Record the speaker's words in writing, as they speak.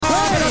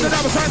the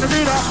double side the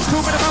leader.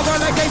 2 minute over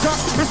like Gator.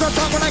 It's not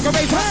talking like a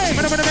Gator.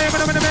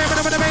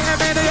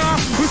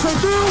 We say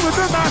do with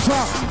the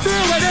matter. Do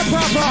with it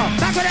proper.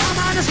 Back with the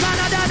hammer and the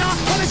spanner, then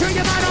coming through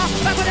your manner.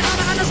 Back with the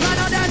hammer and the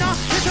spanner, then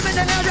listen in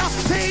the area.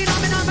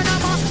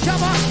 Phenomenal,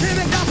 jumper,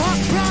 living dapper.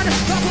 Run,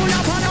 couple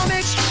up on our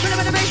mix. Rhythm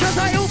in the mix, as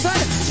I open.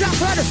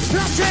 Stafford,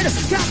 Blanchard,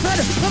 Gafford.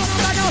 Come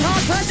on, no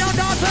Hartford, no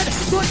Dartford.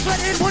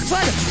 Woodford in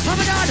Woodford.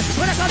 Coming on,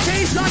 when I come to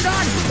East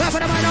London. Back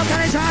with the man of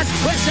Kennington.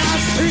 West Ham,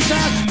 East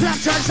Ham.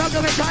 Blanchard,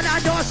 Southampton,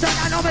 and Dorset,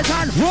 and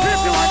Overton. If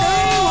you want to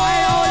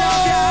rewind, all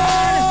of you.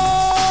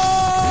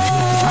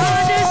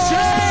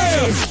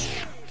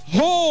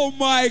 Oh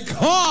my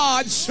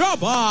God,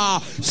 Shabba,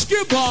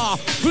 Skipper,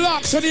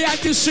 blocks on the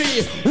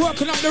NDC,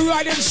 working up the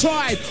right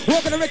inside,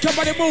 we're gonna make your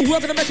body move, we're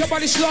gonna make your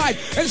body slide,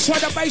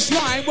 inside the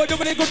baseline, we're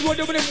doing it good, we're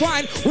doing it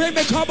fine, we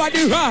make our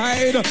body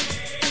ride.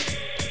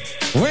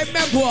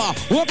 Remember,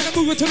 we're gonna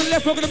move it to the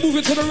left, we're gonna move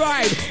it to the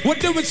right, we're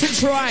doing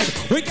things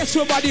right, we get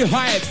your body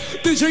high,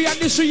 DJ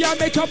NDC, I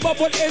make a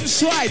bubble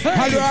inside,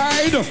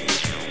 alright?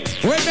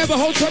 Remember,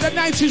 hold on the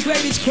 90s,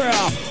 ladies crowd.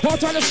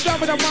 Hold on the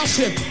stamina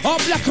massive. All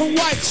black and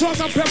white, salt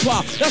and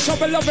pepper. That's how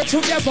we love it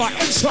together.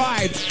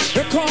 Inside,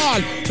 the call.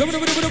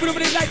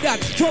 Like that.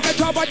 Throw make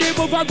our body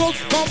move and go.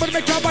 Come on,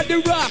 make our body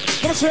rock.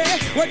 Come on, say,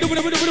 we're doing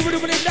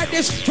it like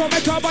this. Throw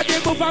make our body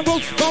move and go.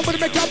 Come on,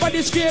 make our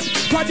body skip.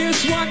 Cut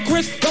this one,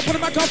 Chris. Don't put the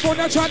microphone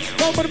and chat.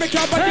 Come on, make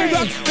our body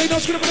rock. They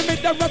don't scream and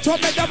make that rock. So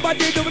make that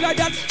body do it like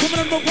that. Some of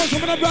them move,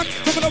 some of them rock.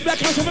 Some of them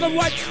black and some of them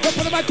white. Don't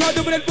put the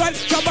microphone, do it right.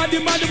 Somebody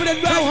man, do it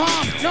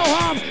right. No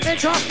harm,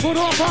 intro, good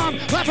old farm.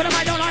 Right for the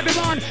mic, don't like be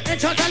born.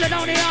 Intro,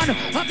 Caledonian.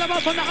 Up the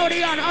road from the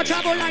Odeon. I'll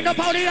travel like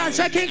Napoleon.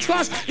 Say King's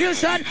Cross,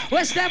 Houston,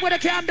 West End with a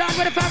cam down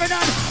with a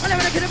Farragon. I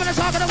never kid him when I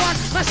talk of the one.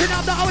 Messing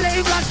up the whole of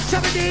England.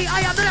 7D,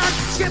 I am the land.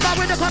 Skip out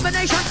with the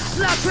combination.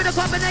 Lux with the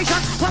combination.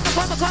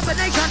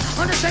 Combination.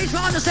 On the stage, we're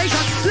on the station.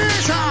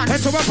 Listen.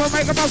 It's a weapon,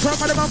 make a mouse, I'm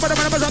gonna a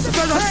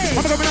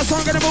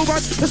song in the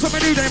movement. This what we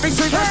need, mix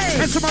it up.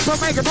 It's a weapon,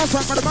 make a mouse,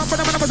 I'm gonna a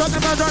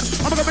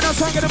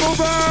song in the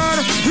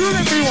movement. You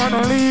make me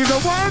wanna leave the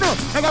one.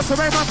 I got some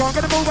rain, I'm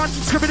gonna move on.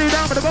 Skipping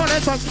down with the ball,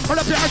 it's on. Hold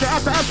up your edge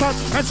after asphalt.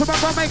 And some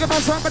of them make a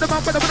mouse, I'm gonna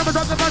bump with the numbers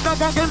on the buzz.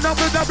 I'm gonna up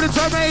with double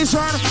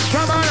determination.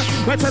 Come on.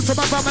 Wait, some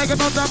of them make a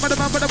mouse, I'm gonna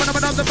bump with the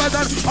numbers on the buzz.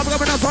 I'm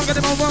gonna song in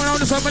the movement. On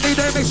the song, we need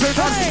to mix it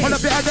up. Hold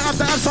up your edge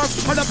after asphalt.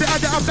 Hold up your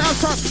edge after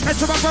asphalt. And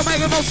some of them make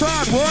a mouse, good.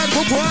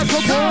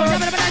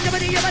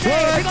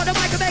 We got the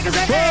mic and make us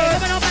say, hey,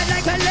 coming on back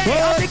like Pele.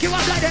 I'll pick you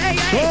up like the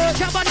AA.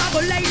 Jump on up,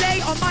 lay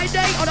on my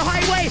day on the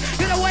highway.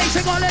 Get away,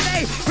 take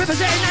holiday.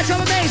 Representing that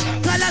trouble base.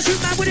 Fly like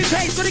Superman with his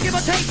face. Gonna give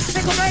or take,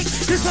 make or break.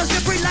 This was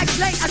free like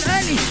late and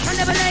early and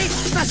never late.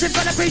 Massive,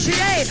 but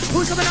appreciate.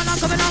 Who's coming on, I'm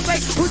coming on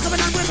great. Who's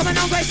coming on, we're coming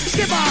on great.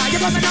 Skipper,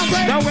 you're coming on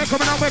great. Now we're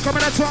coming on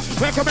top.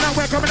 We're coming on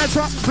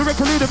top.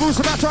 Lyrical leader, boost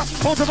the matter.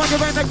 Hold the mugger,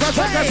 bang the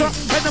better.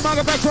 Bend the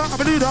mugger, better. I'm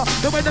a leader.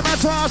 The way the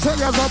matter. Set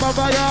yourself on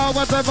fire.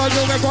 Whatever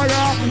you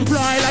require.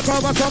 Fly like a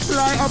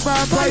butterfly up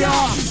on fire.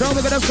 Now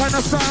we're gonna find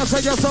a star.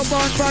 Set yourself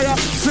on fire.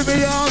 See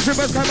me on.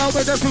 Zippers come out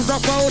with the shoes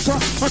of photo.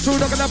 But you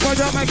look at the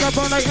fire. Make up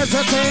on like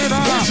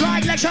entertainer. Let's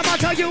ride like Shabba,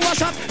 tell you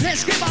what's up.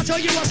 Let's skip out, tell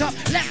you what's up.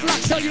 Let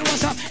Flux tell you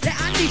what's up.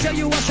 Let Andy tell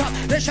you what's up.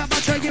 Let Shabba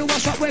tell you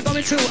what's up. We're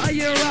going through a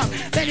year up.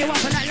 Then you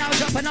up and that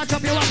loud up and I'll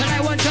chop you up and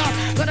I won't jump.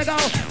 Gonna go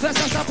first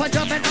I'll stop and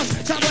jump and us.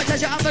 Somewhere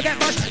does you up and get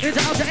rushed. Into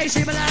out to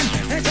AC Milan.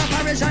 Into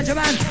Paris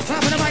Saint-Germain.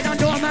 Up on the right down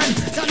doorman.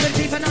 Done with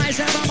deep and nice.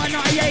 I'm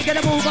not a yeah,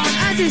 gonna move on.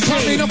 Andy I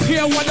mean up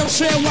here what I'm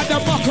saying, what the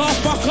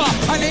motherfucker.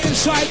 And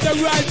inside the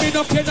ride, me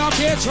no cannot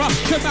get trapped.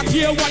 Come back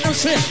here what I'm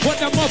saying, what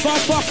the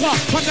motherfucker.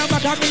 When the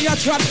back of me a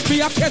trap,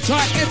 be a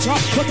catcher, enter.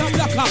 But the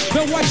blacker,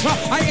 the whiter,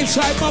 I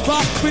inside my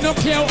bar. We don't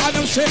care what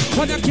I'm saying,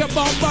 when I keep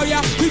on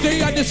fire.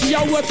 Today and this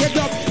year work it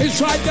up.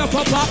 Inside the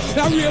papa,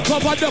 the real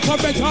papa, the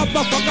better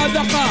motherfucker,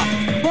 the car.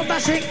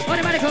 Bombastic, on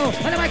the medical,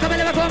 on the mic, I'm a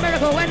Liverpool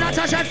miracle. When I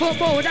touch that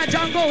football, that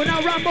jungle,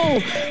 now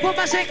rumble.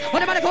 Bombastic, on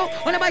the medical,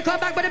 on the mic, come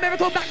back with the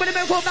miracle, back with the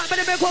miracle, back with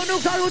the miracle.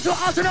 Nukes all to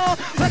Arsenal,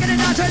 we're getting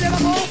down to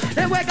Liverpool.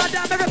 Then we got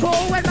that miracle.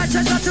 When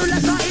Manchester to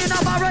Leicester, in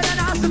our Barrow and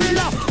Aston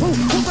Villa. Who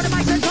for the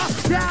mic center,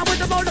 down with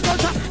the roller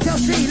coaster.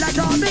 Chelsea, like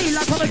Derby,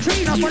 like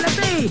Coventry, not full of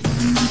me.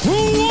 Who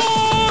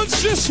wants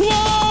this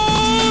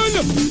one?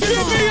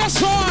 Give me a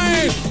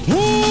sign. Who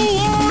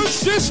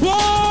wants this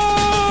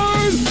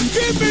one?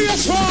 Give me a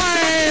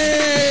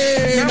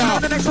sign. Now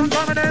the next one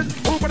coming in.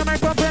 Who for the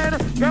mic up in?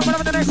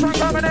 Get the next one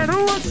coming in.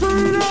 Who wants to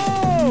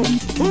know?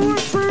 Who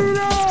wants to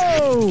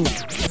know?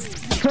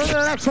 To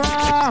the next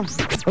one.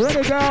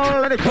 Ready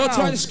go, ready go.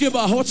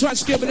 Hold tight,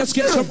 Skipper. Let's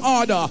get some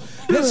order.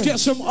 Let's get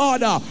some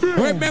order.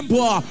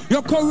 Remember,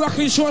 you're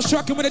co-rocking, short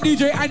tracking with the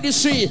DJ Andy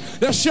C,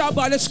 the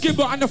Shabba, the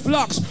Skipper, and the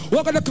Flux.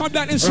 We're gonna come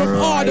down in some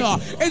order.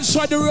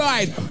 Inside the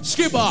ride.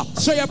 Skipper,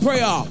 say a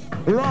prayer.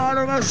 Lord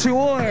of mercy,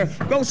 war.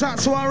 Goes out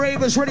to our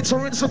ravers, ready to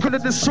rinse, looking to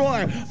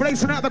destroy.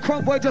 Blazing out the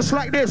convoy just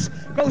like this.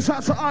 Goes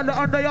out to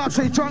under yard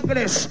to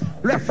junglist.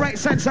 Left, right,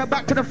 center,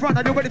 back to the front,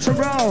 and you're ready to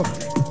roll.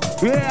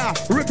 Yeah,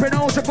 ripping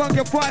holes above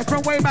your fight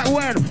from way back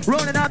when.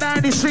 Rolling out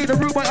down the street, the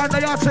room by under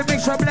yard to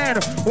mix a blend.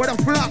 With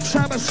a Flux,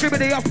 Shabba,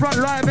 Skibbity up front,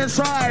 live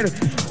inside.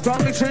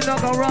 Got me sing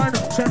dog a run.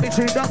 Send me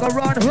sing dog a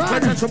run.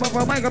 Let's some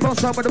of my go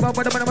some of the bump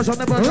of the man on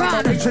the bus.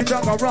 Got me sing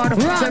dog a run.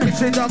 Send me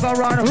sing dog a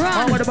run.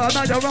 All with about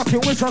now you're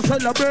rocking with some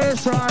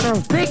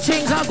celebration. Big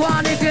things are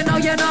gone if you know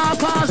you're not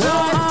cause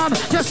no harm.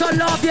 Just to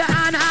love your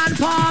hand and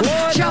palm.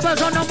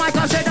 Shabbos on the mic,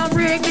 I said I'm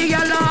ring the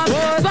alarm.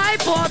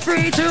 5, 4,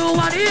 3, 2,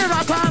 1, here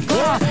I come.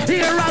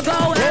 Here I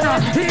go,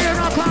 and here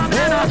I come,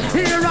 and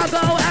here I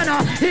go, and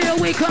here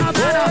we come,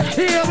 and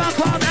here I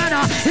come, and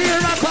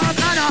here I come,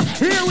 and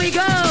here we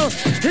go.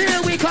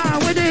 Here we come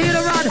with the hit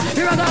run.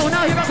 Here I go,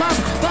 now here I come.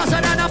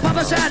 Faster than a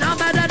Papa said. I'm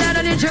better than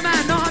a ninja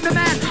man. No, I'm the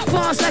man.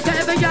 Fast like a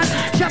heavy gun.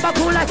 Shabba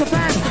cool like a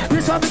fan.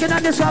 This one we can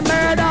and this one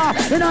murder.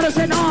 In order to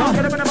say no. I'm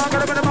gonna be no fuck.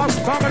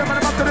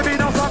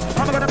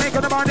 I'm gonna make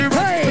the money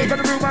run. Make the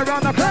room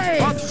around the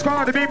clock. I'm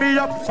scared to beat me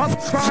up. I'm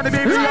scared to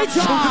beat me up.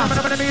 I'm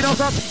gonna be no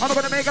fuck. I'm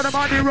gonna make the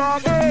money wrong.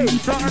 Hey,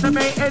 starting to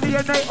make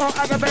alienate or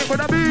aggravate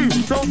with a B.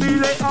 Don't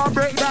be late or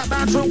break that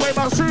man to way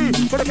by sea.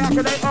 For the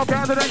calculate or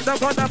calculate, don't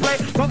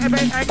contemplate. Don't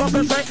evade and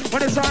concentrate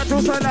when it's time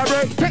to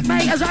celebrate.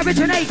 Checkmate as I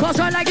originate. Cause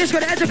I like this,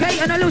 gonna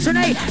educate and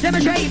hallucinate.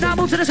 Demonstrate. Now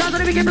move to the sounds of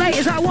the big play.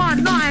 It's like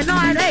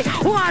 1998.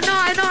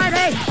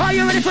 1998. Are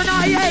you ready for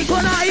 98?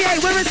 Go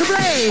 98. We're in to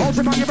play. Hold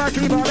your monkey back,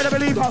 keeper. Better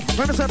believe her.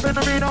 When I step in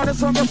the arena, this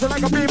song goes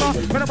like a beamer.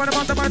 When I'm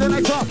on the mind,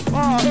 like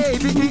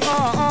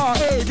R-A-D-E-R,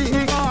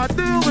 R-A-D-E-R.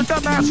 Deal with the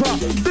master.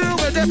 Deal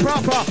with it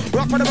proper.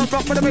 Rock for the bump,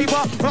 rock for the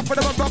paper. Rock for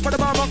the bump, rock for the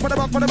bump, rock for the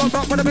bump, for the bump,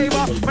 rock for the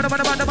paper. When I'm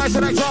on the mind,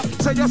 selector.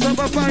 Set yourself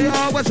a fire,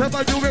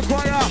 whatever you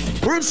require.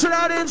 Rinse it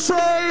out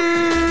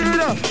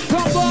inside.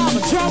 Come on,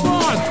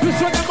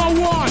 this one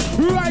number one.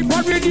 Right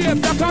on the name,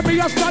 that can be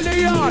a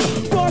stallion.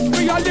 Force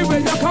me a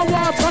living like a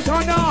water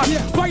cannon.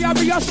 Fire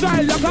me a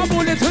style like a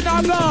bullet in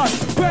a gun.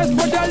 Best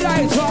for the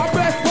lights,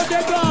 best for the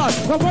gun.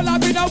 The follow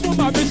me a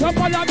woman, me some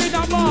follow me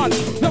a man.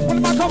 The full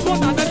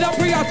microphone and the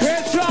free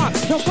attention.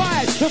 The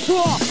 5, the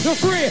 4, the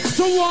 3,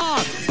 the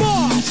 1.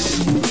 Boss!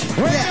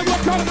 Hey,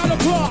 we're coming on the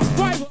boss.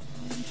 5.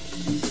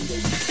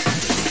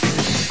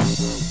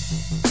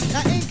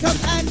 Now in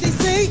comes Andy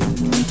C.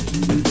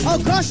 Oh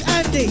gosh,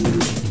 Andy.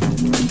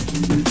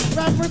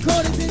 Rap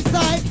recordings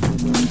inside.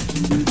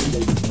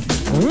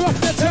 Rough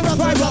the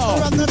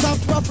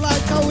rough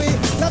like a way.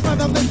 The five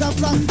of us are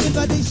flat, give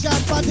a dish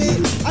sharp body.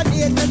 And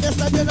eight and just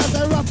like as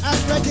a rough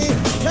and ready.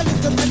 The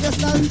little man just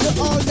stands to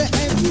all the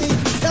MC.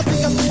 The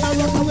players we are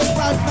rocking with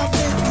fast and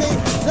busy.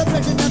 The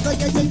president of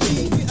getting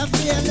cheeky and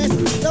fearless.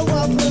 The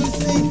one will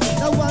see,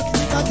 the one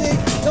body.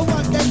 The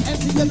one that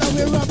MC, you know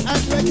we're rough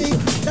and ready.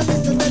 The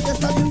little man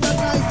just stands to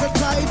nice and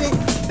tidy.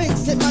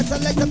 Mix it, matter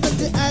like the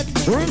 50 and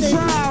 60.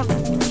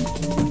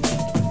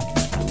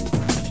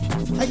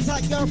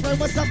 Excite girlfriend,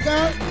 what's up,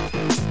 girl?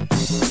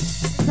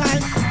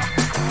 Time.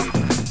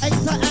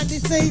 Excite Andy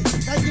C.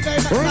 Thank you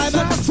very much,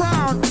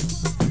 Simon.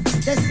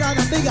 This time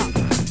I'm bigger.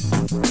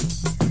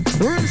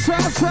 Rinse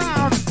out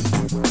sound.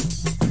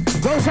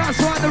 Those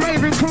outside the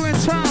raving crew in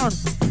town.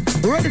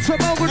 Ready to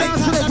move down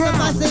to the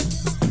ground.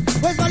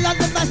 Where's my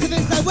London Massive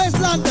inside? Where's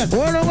London?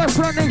 Where the West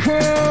London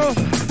crew?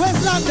 Where's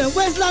London?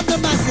 Where's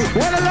London Massive?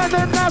 Where the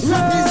London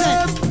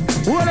Massive?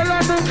 Where the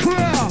London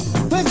crew?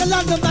 Where's the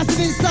London Massive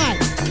inside?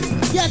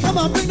 Yeah, come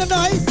on, bring the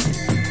noise.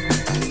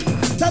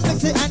 Subject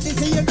to Andy,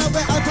 so you know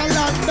we're out of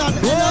London.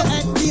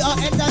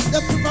 L-O-N-D-O-N, that's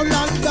the people from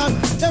London.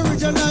 The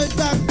original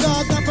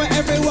dog and for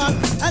everyone.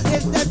 And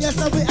it's them, yes,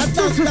 so we have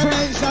dance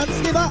dimensions.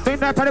 Skipper. In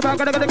that party bar,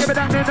 gonna give it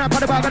that. In that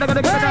party bar, gonna give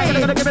it that.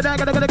 Gonna give it that.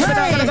 Gonna give it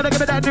that. Gonna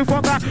give it that. New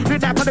form back. In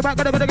that party bar,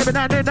 gonna give it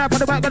that. In that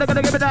party bar, gonna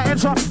give it that.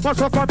 Intro,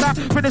 what's up on that?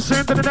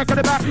 Finishing to the neck of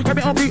the back. Get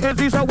me on beat and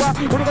these are what.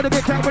 We're gonna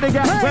get cat with the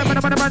gap. Where man,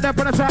 that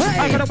for the top.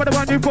 I got up with the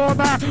one new form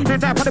back. In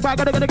that party bar,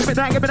 gonna give it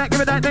that. Give it that.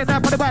 Give it that. In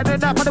that party bar,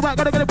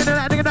 gonna give it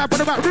that. In that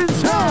party bar,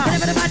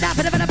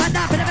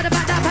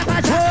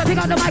 we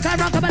got the mic and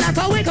rock coming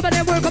out. We coming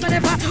in, we're coming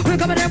in far. We're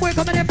coming in, we're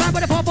coming in far.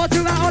 With the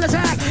 4-4-2 out on the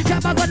track.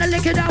 Jump gonna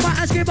lick it down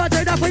and skip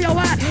turn up for your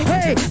whack.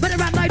 Hey, better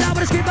rap like that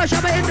with a skipper,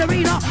 shove it in the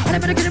arena. And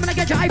I'm gonna get him and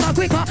get your hyper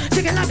quicker.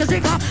 Singing like a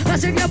zinger.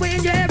 That's it, yeah, we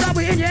in your area,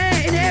 we in your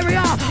area, in the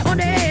area. On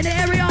the air, in the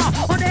area,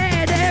 on the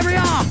air, in the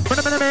area.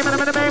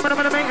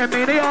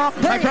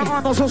 I can't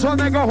handle so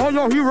nigga, hold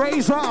your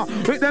eraser.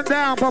 Hit them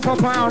down, Papa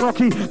Pound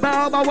Rocky.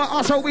 Now,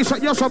 also we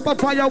set yourself on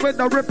fire with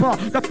the ripper.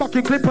 The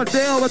fucking clipper,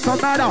 deal with the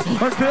matter.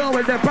 And deal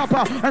with the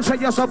proper. And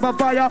set yourself on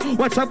fire.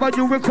 Whatever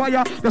you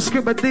require. The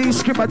skipper D,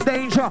 skipper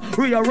danger.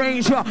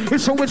 Rearrange ya.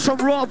 It's so with some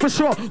raw for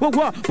sure. But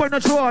what? Burn the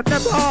drawer.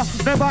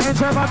 Never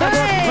enter my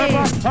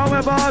never.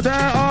 However,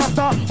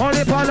 thereafter.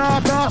 Only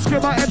palata.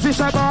 Skipper MC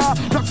Cyber.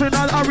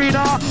 Doctrinal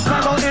arena.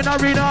 Battle in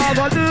arena.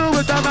 What do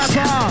with the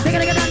matter? They're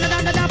gonna get down,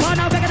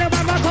 now we're gonna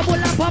run, pull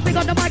up, popping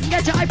on the mic and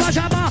get your hyper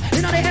shabba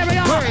in the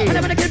area. And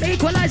I'm gonna get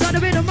equalize on the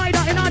rhythm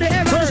rider in the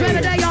area. This way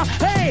today,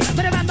 hey,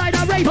 but I'm by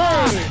the raver.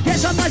 Get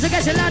some noise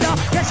against the ladder,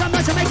 get some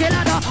noise to make it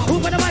ladder. Who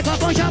put the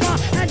microphone shabba?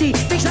 Andy,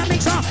 mix up,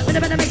 mixer. Bit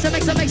of a mixer.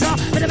 Bit of a mixer.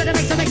 Bit of a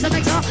mixer.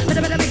 Bit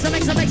of a mixer.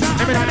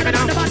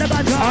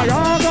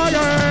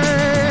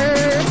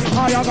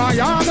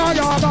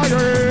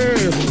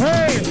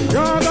 Hey,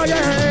 yaga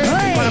yeah.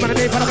 Hey, I'm gonna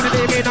be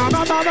na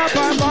na na na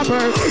na.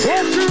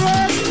 What's the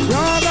rest?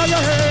 Yaga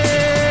yeah.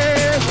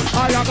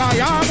 yaga,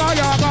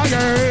 yeah.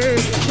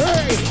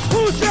 Hey,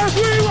 who says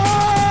we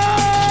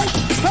want?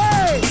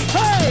 Hey,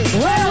 hey,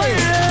 hey.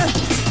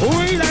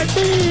 We like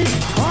me.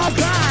 Oh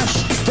gosh,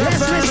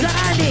 yes, Mr.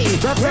 Andy,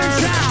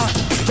 reach out.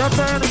 The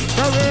burn,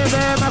 the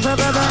river, the burn,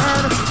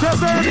 the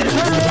burn, the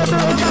river,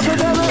 the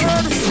burn,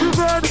 the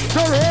burn,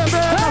 the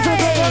river,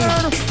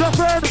 the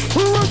burn.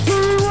 Who wants to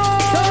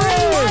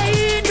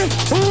rewind?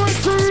 Who wants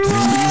to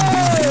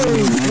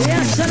rewind?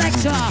 Yes,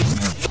 selector.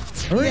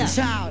 Reach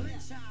out.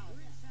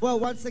 Well,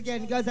 once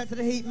again, goes out to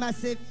the Heat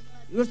Massive.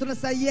 We was gonna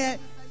say, yeah,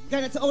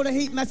 going out to all the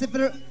Heat Massive for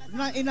the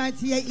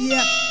 1998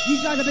 year.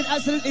 You guys have been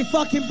absolutely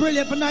fucking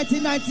brilliant for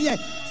 1998.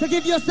 So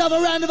give yourself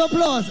a round of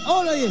applause,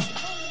 all of you.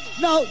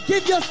 No,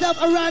 give yourself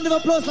a round of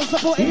applause for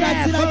supporting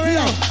 1998.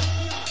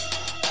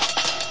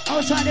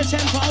 Outside the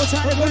tempo,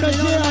 outside the gremlin,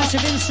 all the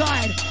massive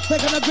inside.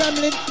 Take on the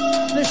gremlin.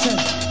 Listen.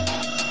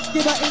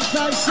 Give her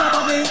inside,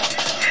 Shabby.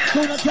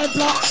 Corner 10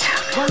 block,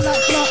 1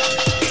 lap block.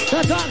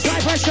 The dark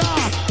side pressure.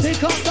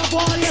 Pick up the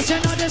ball, yes,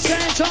 you're not the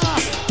center.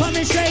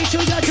 Coming straight to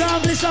your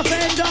junglist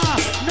offender.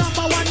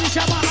 Number 1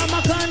 Shabba, I'm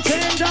a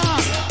contender.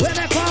 Where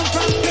they come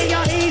from, they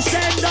are East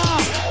Ender.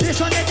 This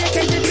one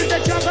dedicated to the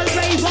jungle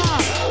raver.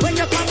 When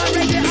you come and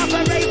rave it up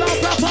and rave out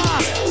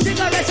proper.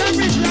 Cigarettes and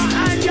Rizla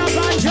and your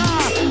ganja.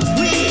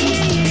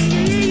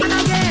 We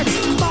again.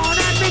 Born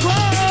and me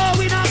grow,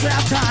 we not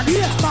Clapton.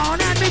 Born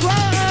and me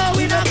grow,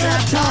 we not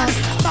Clapton.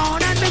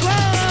 Born and me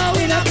grow,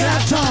 we not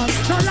Clapton.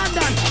 No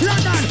London,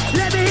 London,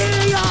 let me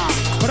hear ya.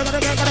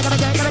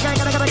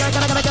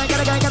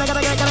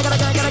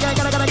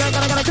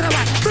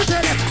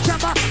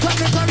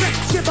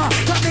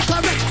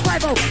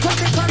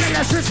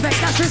 That's respect,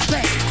 that's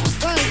respect.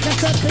 Well, the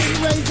stepping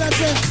razor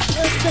is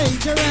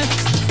dangerous,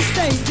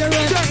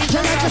 dangerous.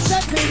 Like a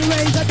stepping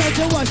razor, don't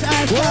you wash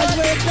ass while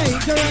we're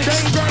dangerous,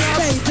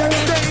 dangerous.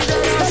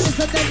 Well,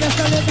 listen, then you're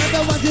selling the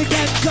ones you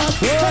can't trust.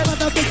 Some of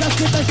the bitches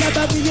skip the shot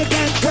of me you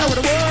can't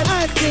trust.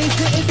 And they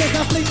sitting there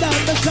to fling down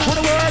the shot.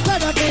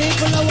 When I'm being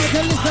full of what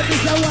you listen to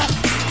show up.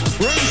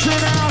 Race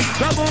it out,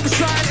 the boom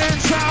side in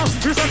town.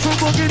 Here's a true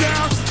boogie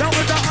down, down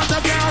with the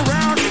underground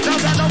round. Now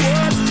got the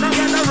wood, now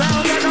got the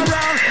round, got the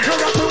round.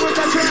 Now got with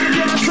the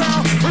champion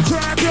sound, the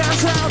champion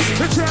sound,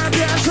 the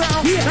champion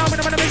sound. Now when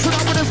I'm gonna mix it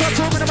up with this not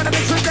two, when I'm gonna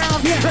mix it down.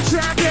 The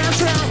champion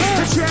sound,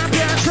 the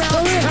champion sound.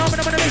 Now when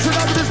I'm gonna mix it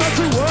up with this not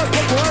two, what?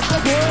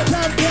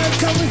 Champion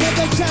sound, we got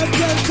the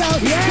champion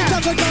sound. The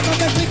jungle jungle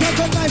makes me come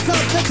from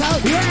myself to town.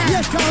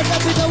 Yes, crowd,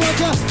 let me know what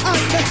you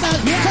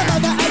understand. Some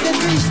of the other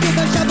reach to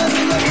the shovel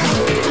in your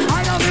hand.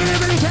 I don't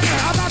really care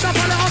about the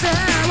color of the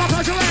hair. What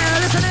was your hair?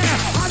 Listen here.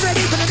 I'm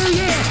ready for the new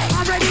year.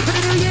 I'm ready for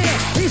the new year.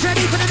 He's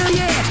ready for the new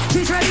year.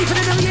 She's ready for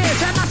the new year.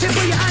 Say massive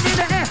with your hand in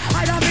the air.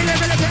 I don't really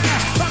care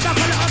about the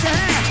color of the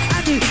hair.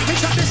 Andy,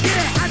 mix up this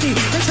gear. Andy,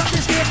 mix up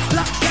this gear.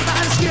 Black Shabba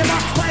and Skimmer.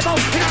 Bible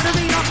in the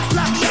arena.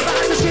 Black Shabba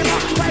and the Skimmer.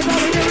 Bible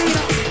in the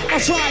arena.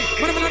 Upside,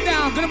 when I'm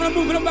down, gonna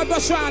move to the bad boy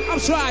round.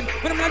 Upside,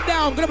 when I'm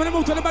down, gonna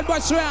move to the bad boy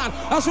round.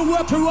 As we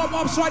work her up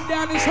upside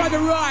down inside the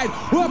ride,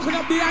 working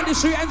up the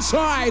industry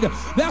inside.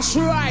 That's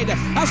right.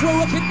 As we're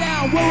working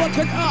down, we're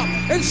working up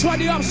inside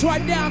the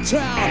upside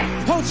downtown.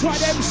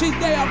 Outside MC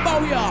there,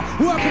 Bowyer,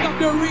 working up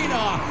the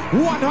arena.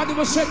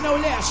 100% no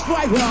less.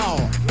 Right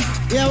now.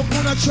 Yeah,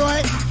 we're gonna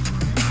try.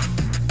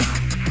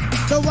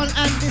 The one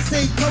and the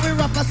sea, going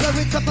rougher, so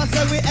we tougher,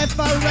 so we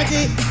ever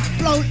ready.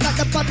 Float like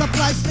a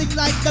butterfly, sting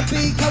like the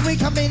bee. Can we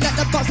come in like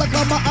the box, like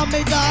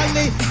Muhammad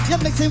Ali? You're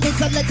mixing with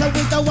selector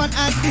with the one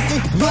and the sea.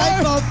 Right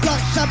from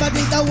Black Shabba,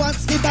 the one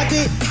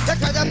skibadi. The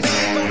kind of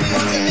people we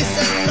want to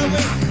listen to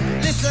it.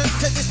 Listen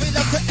to this, we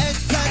love to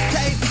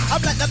entertain. I'm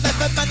like the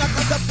method man, I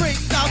come to bring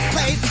down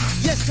pain.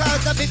 Yes,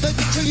 crowds of people,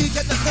 make sure you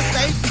get the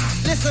stage.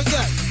 Listen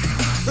good.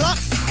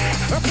 Blocks.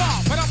 Who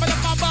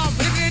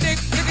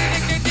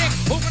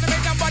gonna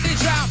make that body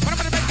jump? Who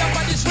gonna make that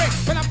body swing?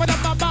 When I'm gonna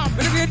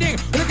ding.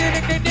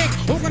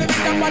 Who gonna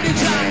make that body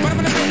jump? When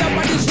I'm gonna make that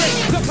body swing?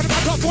 Look for the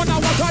back up 1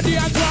 hour for the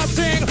drop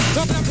thing.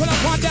 Don't gonna pull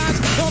up on dance.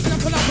 Don't gonna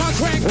pull up on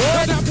swing.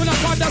 Don't gonna pull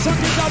up on dance. Don't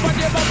get that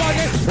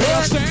body.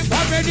 First thing,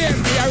 I'm with him.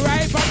 Be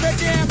alright, I'm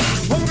with him.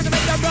 Who gonna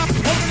make that rock?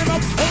 Who gonna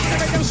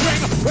make them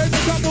swing? When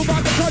they come move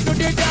on, they come to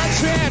the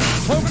dancing.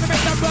 Who gonna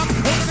make that rock?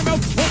 Who gonna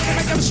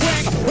make them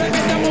swing? When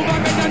they come move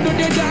on, they come to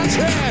the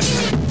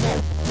dancing.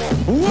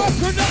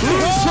 Welcome to the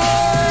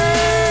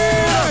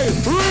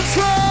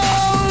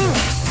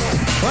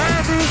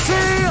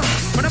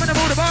when I'm in the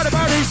mood about the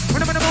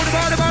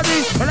body,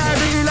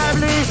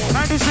 lively,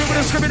 and this with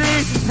the scribbity,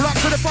 block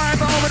to the fire,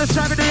 over the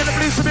shabby and the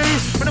police to me.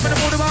 When I'm in the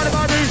mood about the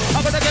body,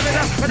 I'm gonna give it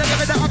up, when I'm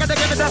in the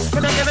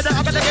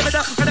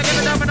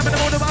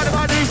mood about the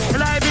body,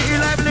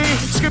 lively,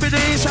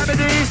 scribbity, shabby,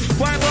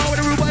 why go with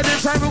the roof by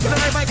this time, roof of the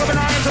light, mic up and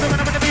eyes, so when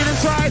I'm gonna be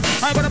inside,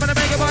 I'm gonna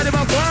make a body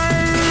about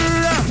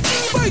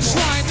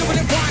baseline, doing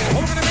it fine.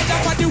 We're gonna make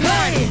that body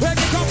wide. When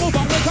they come move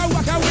on, we're gonna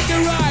walk out with the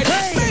ride.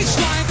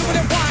 Baseline, doing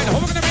it fine.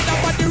 We're gonna make that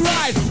body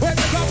ride. When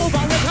they come move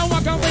on, we're gonna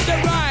walk out with the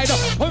ride.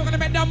 We're gonna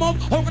make that move.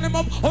 We're gonna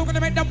move, we're gonna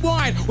make them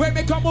wine. When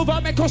we come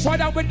over, make us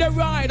ride out with the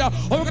ride.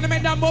 We're gonna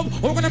make them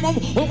move, we're gonna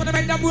move, we're gonna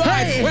make them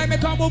ride. When we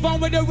come move on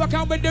with the rock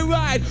and with the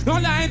ride. No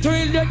lying to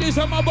you ladies,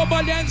 I'm a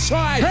bubble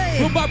inside.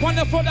 Move up on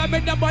the floor and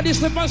make them body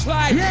slip and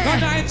slide. No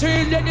lying to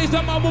you ladies,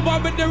 I'm a move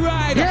on with the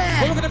ride.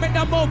 We're gonna make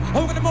them move,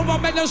 we're gonna move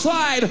on, make them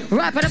slide.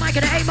 Right for the mic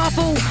and the aim off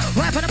fool.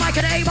 Right for the mic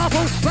and the aim off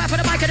fool. Right for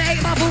the mic and the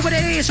aim off fool with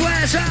the east,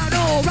 west, sound,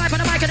 no. Right for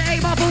the mic and the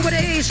aim off fool with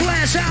the east,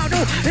 west, sound,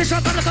 no. This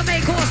one gonna look a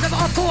main course, never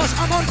off course.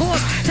 I'm on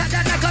course, tap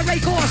that like a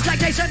race course, like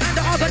Jason and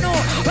the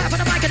Argonaut. Right for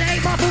the mic and the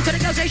aim off fool, to the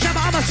girls they shout,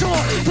 but I'm a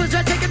sore. Who's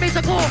taking me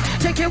to court?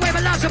 Take it away,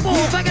 my lots of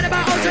more. Forget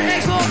about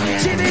alternate for.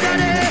 See me down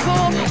the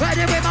airport,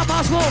 riding with my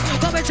passport.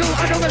 Coming to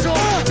a new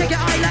resort, take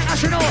your eye like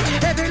astronaut.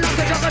 Every lock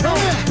a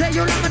juggernaut, play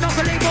you like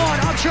monopoly board.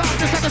 I'm sharp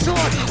just like a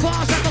sword,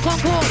 fast like a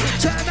Concorde.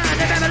 Turn man,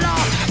 they never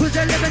laugh. Who's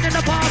they living in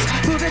the past?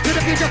 Moving to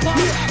the future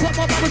past. What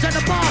more bubbles in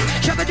the bar?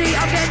 Shabba-D,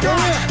 I'm getting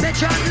dark.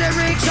 Mention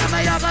lyrics, I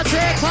may have a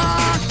take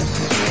part.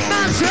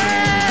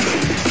 Massive!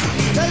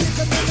 The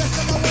little man just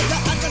don't know what to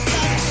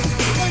understand.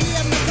 So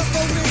yeah, Mr.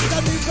 Police, the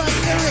new brand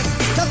lyric.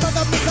 The son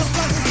of Mr.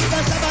 Frank, the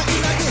Shabba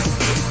in a dish.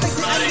 Stick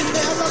the end in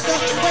there, love the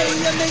way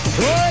you make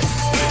it.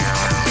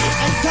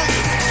 And touch.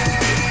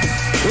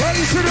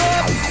 Raise it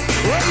up,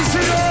 raise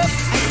it up.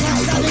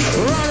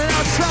 Running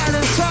outside,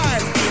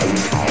 inside.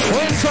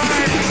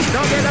 Inside,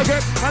 don't get a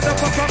grip.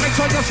 Motherfucker, make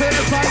sure you feel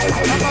inside.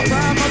 I'm a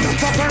bad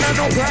motherfucker and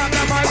don't grab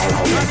the mic.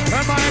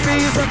 And my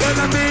enemies are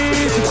gonna be.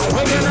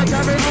 We're gonna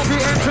carry on the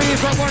entries.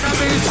 We're gonna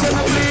be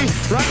simply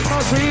like no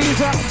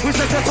Caesar. We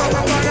set this on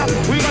fire.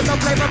 We got the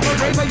flavor for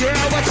labor,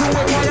 yeah, what you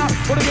require.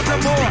 Wanna give them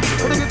more,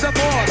 wanna give them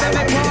more. Then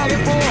they call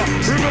it more.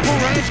 Remember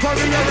range,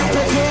 career, and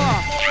tour.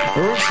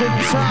 It's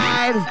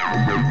inside.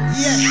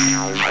 Yes.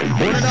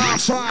 On the dark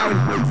side.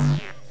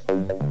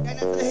 And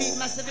that's the heat,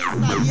 massive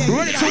inside. Yeah.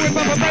 Ready to whip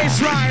up a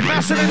baseline,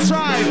 massive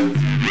inside.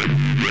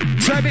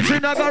 Say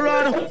between the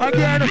run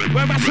again.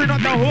 We're messing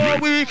up the whole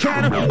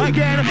weekend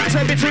again.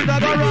 Say between the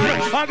run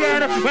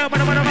again. We're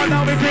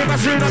now we keep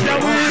messing up the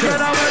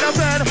weekend. I'm in a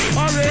bed.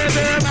 I'm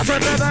really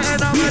messing up the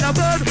end. I'm in a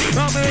bed.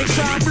 I'll make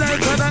some blame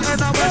to the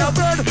end. I'm in a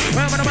bed.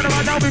 We're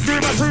now we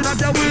keep messing up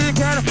the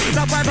weekend.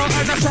 The final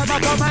and the summer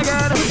come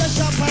again. With the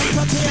champagne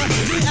from here,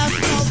 we have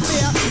no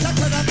fear. That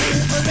could have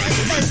been for the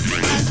expense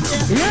and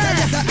fear.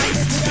 Yeah. The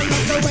attitude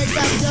and the way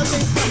that you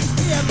think.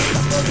 Yeah,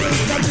 Mr.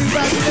 Police, the new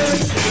brand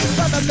lyric.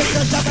 Brother,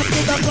 Mr. Shabba. To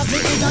the block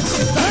in the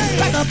system.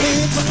 Like a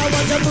people, I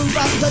want to move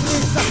up the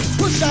list.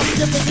 Push up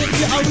your music,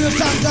 you're a real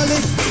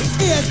chantalist.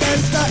 Here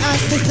gangster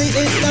and this is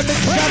the mix.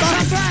 We got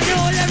some brand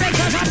new lyrics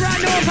and some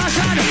brand new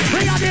fashion.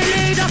 We are the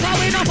leader, but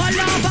we not for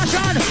love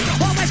fashion.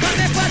 Always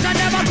coming first and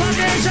never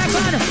coming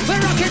second.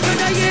 We're rocking to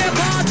the year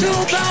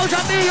 2000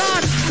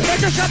 beyond. Let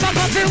the Shabba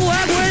coffee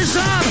work with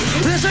some.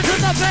 Listen to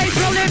the bass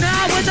rolling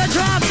out with the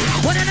drum.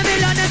 One in a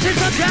million inches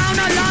from down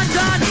to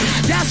London.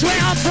 That's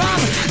where I'm from,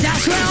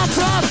 that's where I'm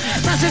from.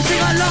 Massive sing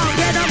along,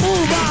 get a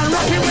move on.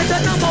 Rocking with the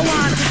number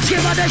one.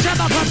 Give her the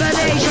Shabba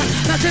combination.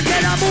 Massive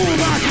get a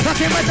move on.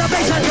 Rocking with the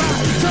bass and drum.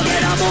 So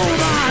get a move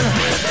on.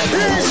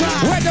 Listen.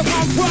 Where they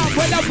come from,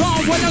 where they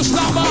born, where they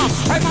slumber.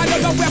 I might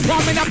have a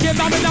weapon, in a game,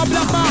 I'm in a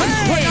black man.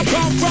 Where they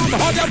come from,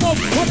 how they move,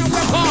 what a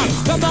weapon.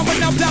 The man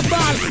with a black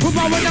man, who's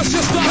my with a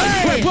system.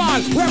 Weapon,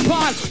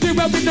 there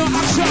will be no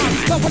action.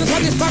 Go for the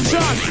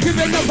satisfaction, give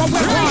it up a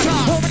weapon.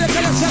 Over the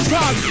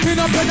teleception, in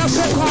up in a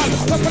second.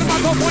 Go for the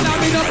microphone,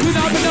 I'm in a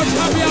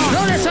champion.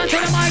 Don't listen to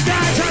the mic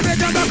guys, every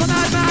time I come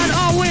out, man.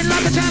 I'll win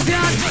like a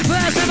champion.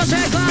 First ever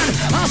second,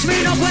 ask me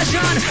no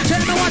question.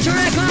 Tell me what you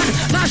reckon.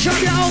 Mash up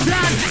your own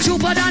plan.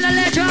 Super down a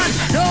legend,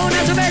 known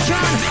as a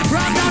veteran.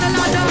 From down to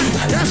London,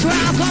 that's where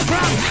I come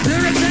from.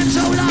 Lyrics in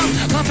so long,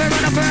 coffee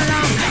run a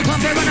furlong,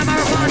 coffee run a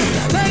marathon.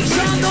 Make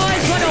some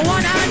noise for the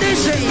one and the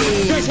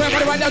sea. This way for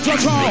the one that's your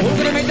jaw. Who's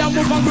gonna make that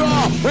move and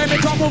grow? When we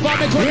come move on,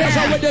 we come yes,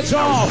 with the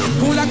jaw.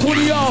 Cool like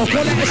Coolio,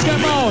 cool like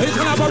Eskimo. He's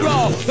gonna have a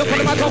roll. Look for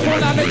the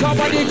microphone and make our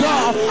body go.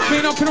 Me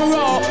not gonna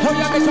roll, hold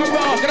like make a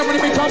roll. Get up when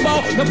we come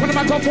out. Look for the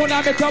microphone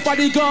and make our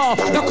body go.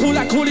 Now cool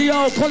like Coolio,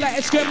 cool like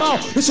Eskimo.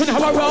 Listen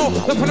how I roll.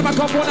 Look for the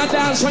microphone and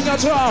dance on your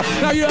jaw.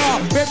 Now yeah,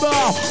 baby,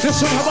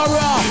 listen how I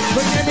roll.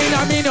 When you mean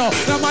I mean no,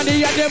 the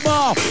money and the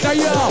more. Now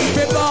yeah,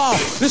 baby,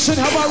 listen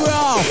how I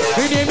roll.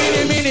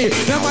 Mini,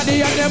 the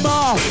money and the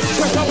more.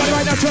 Switch up on the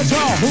right now to your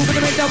jaw. Who's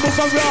gonna make that move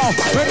and roll?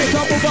 When we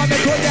come move on,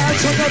 make our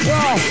dance on your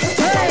jaw.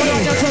 Switch up on the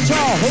right now to your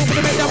jaw. Who's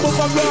gonna make that move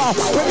and roll?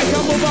 When we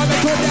come move on,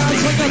 make our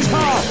dance on your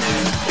jaw.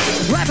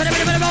 Right for the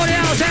minute of the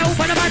rodeo, say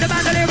open the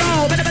bandolier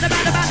roll, bit of the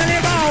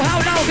bandolier roll. How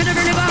low can it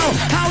really go?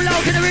 How low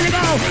can it really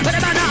go? But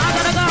the band I'm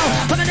gonna go.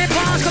 Coming in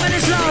fast, coming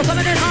in slow,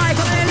 coming in high,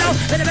 coming in low.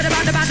 Bit of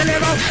the bandolier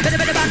roll, bit of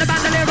the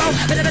bandolier roll,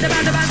 bit of the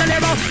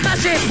bandolier roll.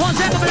 Massive, one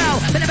step below,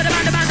 bit of the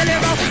bandolier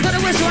roll. Got a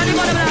whistle and you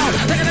wanna blow,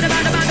 bit of the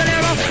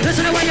bandolier roll.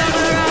 Listen to where you're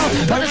gonna roll.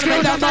 Put the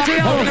screws down,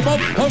 How gonna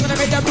move? How gonna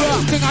make them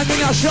rock? Sing I'm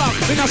in a shock.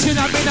 In a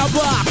sin, I'm in a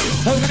block.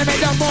 How gonna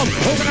make them move?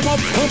 How gonna move?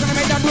 How gonna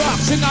make them rock?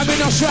 Sing I'm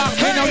in a shock.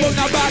 In a move,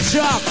 no bad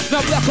shock.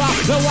 No blacker,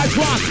 no white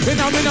one. In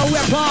a in a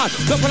weapon.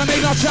 Don't wanna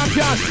make no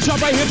champion.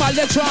 Jump by him, my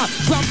electron.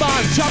 Jump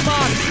on, jump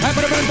on. I'm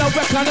gonna bring the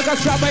weapon. I got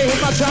shot by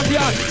him, my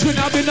champion. Swing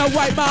up in a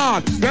white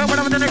man. Get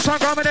whatever the next one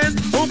coming in.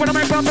 Open the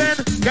mic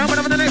pumping. Get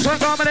whatever the next one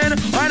coming in.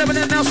 Right up in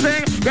the next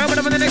thing. Get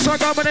whatever the next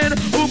one coming in.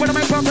 Open the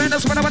mic pumping.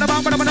 That's what I'm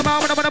about. We're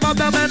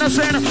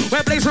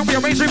blazing, we're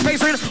racing,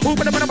 facing.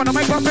 Open the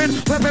mic pumping.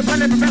 We're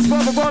playing the best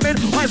ball performing.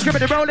 One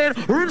skipping, rolling.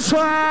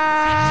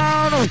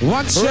 Rinsound.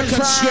 1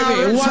 second,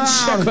 Skibby. 1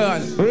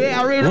 second.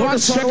 Yeah, I really 1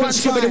 second,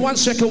 Skibby. 1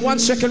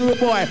 second, rude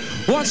boy.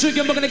 Once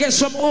again, we're gonna get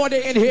some order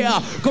in here.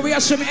 Cause we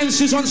have some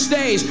MCs on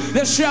stage.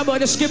 The Shabba,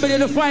 the Skibby,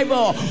 the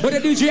Fiber. With the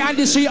DJ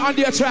Andy C on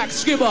the attack.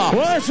 Skibber.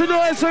 What's the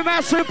noise? A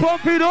massive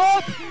pump it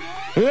up.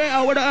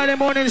 Yeah, with the early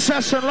morning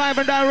session, live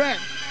and direct.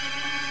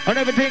 And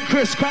everything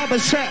Chris Carver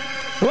set.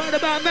 Right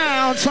about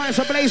now, I'm trying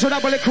to blaze it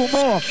up a little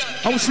more.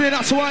 I'm slid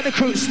up to one of the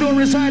crew, still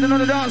residing on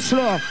the dance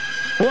floor.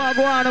 Well,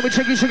 go on and we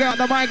check out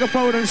the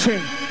microphone and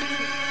sing.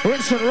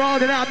 Winston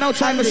rolling out, no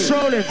time for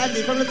strolling.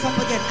 Andy, from the top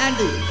again,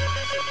 Andy,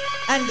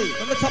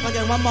 from the top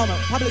again, one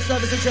moment. Public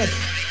service address.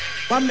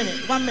 1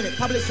 minute,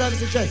 public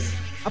service address.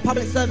 A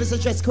public service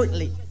address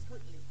quickly.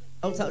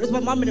 Oh, so just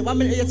 1 minute at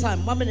your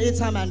time. 1 minute at your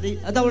time, Andy.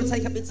 I don't want to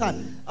take up your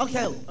time. Okay,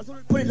 I just want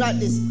to put it like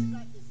this.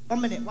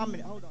 1 minute,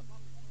 hold on.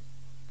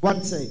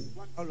 1, 2.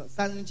 Hold on,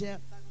 standing chair.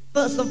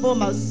 First and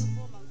foremost,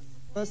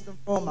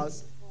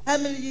 how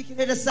many of you can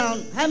hear the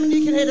sound? How many of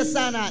you can hear the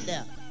sound out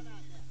there?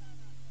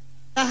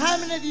 Now, how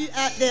many of you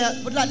out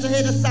there would like to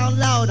hear the sound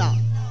louder?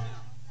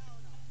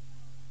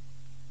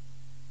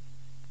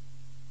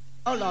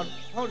 Hold on.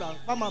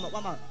 1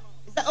 moment.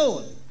 Is that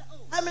all?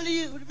 How many of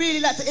you would really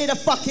like to hear the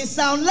fucking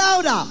sound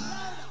louder?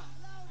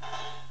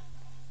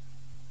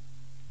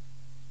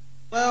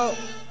 Well,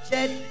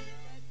 Jed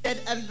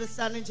and the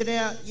sound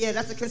engineer, yeah,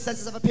 that's a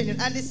consensus of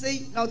opinion. Andy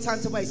C, no time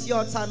to waste.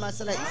 Your time, my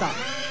selector.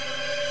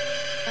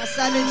 Now,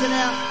 sound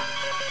engineer,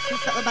 do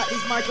something about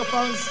these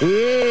microphones.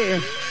 Yeah.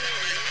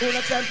 All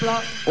the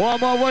Templar. One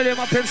more William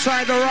up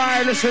inside the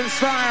ride, listen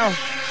style.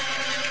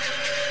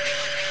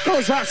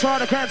 Goes out to all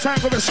the can't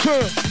with the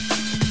screw.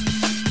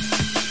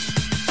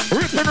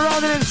 Ripping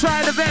around and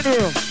inside the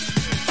venue.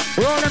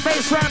 Rolling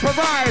baseline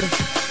provide.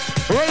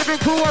 Raving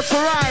crew wants to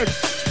ride.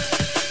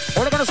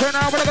 What are we gonna say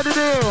now? What are we gonna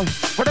do?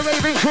 For the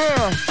raving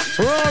crew.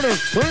 Rolling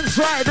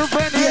inside the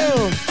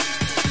venue.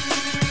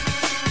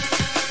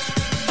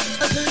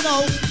 As you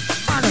know,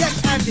 yes,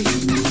 Andy.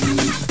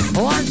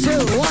 1,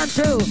 2, 1,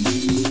 2.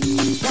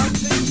 1,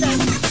 2, 10.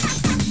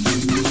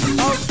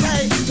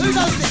 Okay, who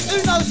knows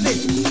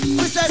this?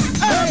 We said,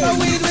 herb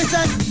weed, we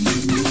said.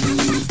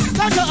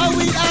 Ganja a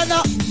weed, Anna.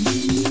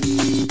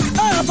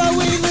 Herb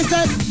weed, we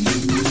said.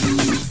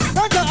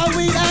 Ganja a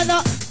weed, Anna.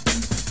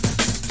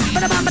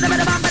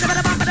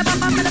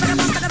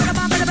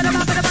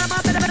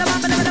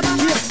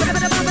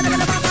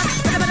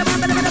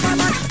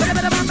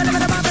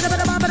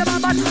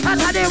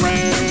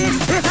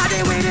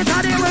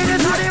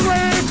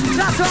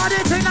 That's all the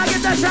thing I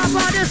get the shop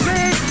on the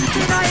street.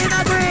 In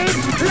a green,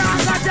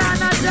 longer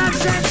than a damn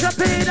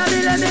centipede, a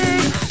little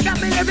league. Got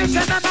me every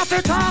time I'm off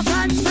it talk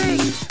and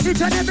speak.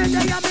 Each and every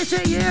day I'm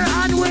missing year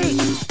and week.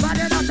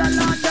 Body not the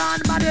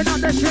London, body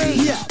not the street.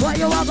 Yeah. What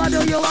you a gonna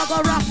do, you a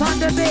gonna rap on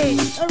the beat.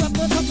 Rap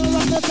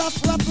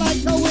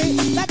like a way.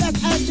 Like that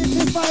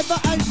Andy Fiber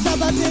and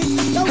Shabba-D.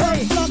 The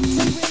one flock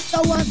to it, the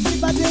one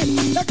Shabba-D.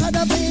 The kind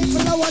of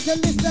people I want to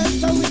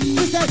listen to it.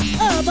 We said,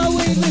 herb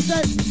weed, we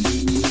said.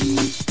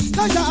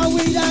 Ganja a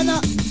weed and a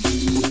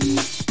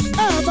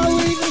herb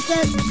weed, we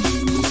said.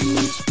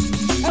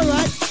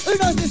 Alright, who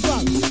knows this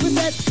one? We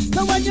said,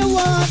 so when you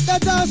want the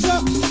dancer,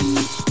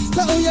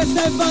 so who you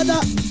say for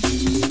that?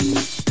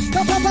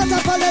 Top a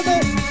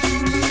level.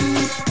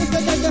 We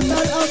said, get the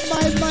sound of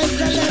my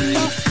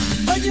selector.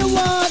 When you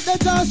want the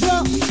dancer,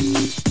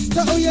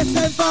 so who you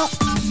say for?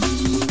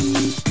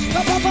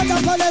 Top a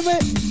level.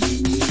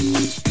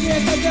 Yeah,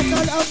 get the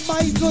sound of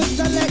my good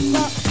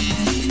selector.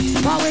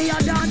 How we are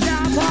done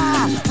down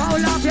far.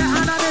 Hold up your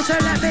hand and say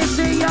let me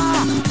see ya.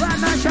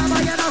 Batman Shabba,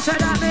 you know say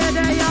that me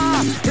there ya.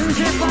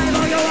 Use it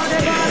Bible, you want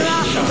the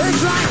ball. It's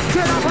like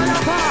chill up and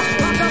up.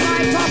 On the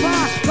mic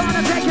popper,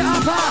 gonna take it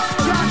up.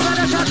 Shot for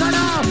the shot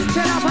now.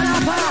 Chill up and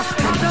up.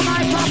 On the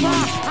mic popper,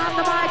 on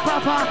the mic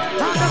popper,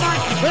 on the mic.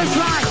 It's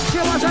like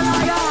she was a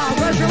liar,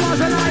 but she was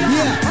a liar.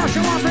 Yeah. All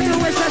she wants to do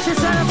is say she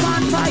set up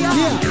on fire.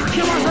 Yeah. She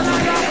was a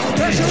liar,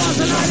 but she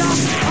was a liar.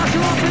 All she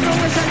wants to do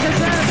is say she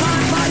set up on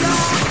fire.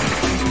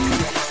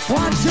 1,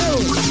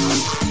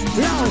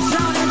 2. Yo,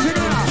 sound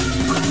engineer.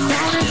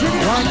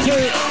 1, 2.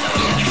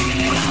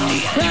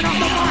 Turn up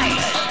the mic.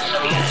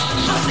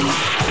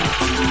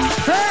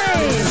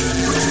 Hey.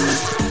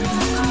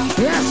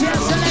 Yes,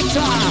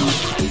 selector.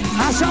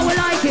 That's how we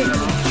like it.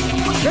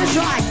 It's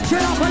right,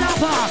 chill up a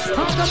lapper,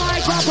 I'm the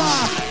mic popper.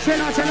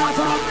 Chill up,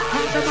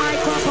 I'm the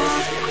mic popper.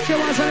 She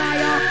was a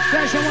liar,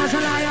 yeah, she was a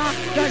liar,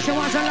 yeah, she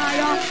was a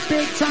liar.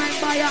 Big time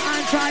buyer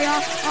and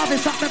trier. I'll be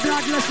sucking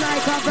bloodless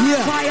like a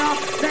vampire.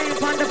 Name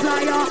on the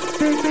flyer,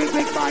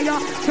 big fire.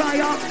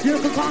 Trier,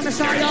 you can call me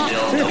sire.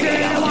 If you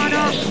really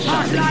wanna,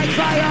 hot like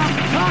fire,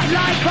 hot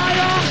like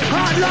fire,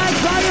 hot like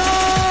fire.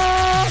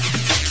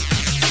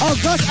 Oh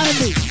gosh,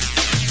 Andy.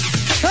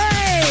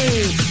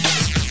 Hey!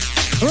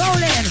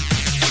 Rolling.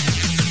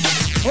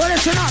 Oh,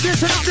 listen up.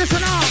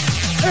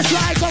 It's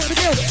like go to the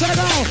deal, gotta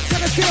go,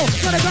 gotta skill,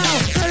 gotta go,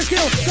 gotta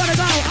skill, gotta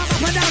go. I'm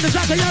up and down, it's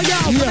like a yo-yo.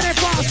 Coming in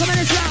fast, coming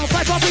in slow.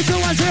 5, 4, 3, 2,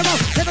 1, 0.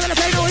 Never gonna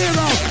play no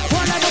hero.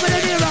 One night over the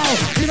hero.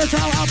 Even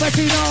so, Al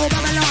Pacino,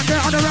 Babylon,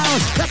 they're on the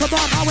road. Like a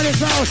bomb, I'm with his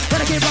road.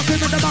 Gotta keep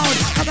rocking with the mode.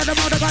 I got the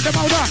motor, got the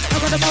motor.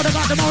 I got the motor,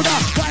 got the motor.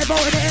 5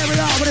 in the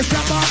area, with a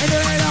strap in the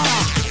area.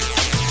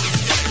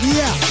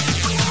 Yeah.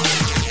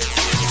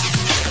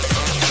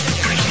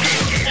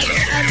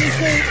 And you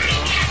see,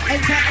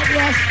 enter at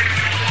Ross.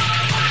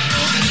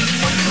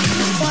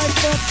 5,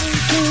 4, 3,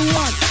 2,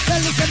 1. Then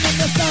listen to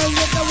the sound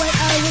with the way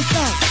I will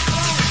start.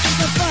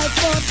 It's a 5,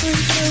 4, 3,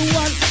 2,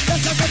 1.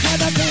 Just like a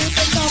kind of beat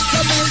and not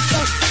commence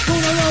up. Pull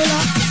the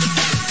roller.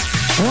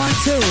 1,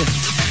 2.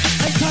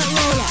 And cut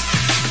roller.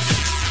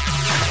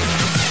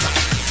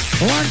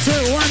 1,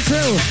 2, 1,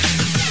 2.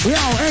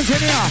 Yo,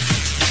 engineer.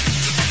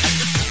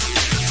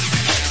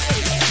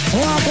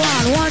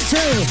 1,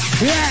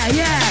 2. Yeah.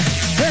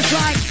 It's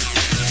like.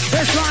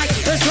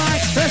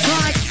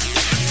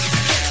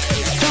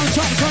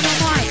 Top on the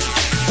mic.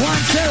 1,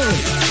 2.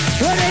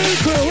 Where the E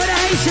crew? Where the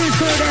Hastings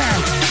crew there?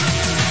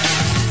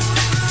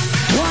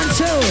 1,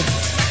 2.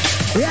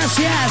 Yes.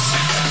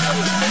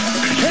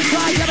 It's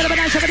like you're gonna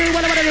nice, do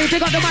what I wanna do. Pick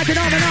up the mic and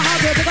all, and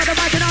I'll do. Pick up the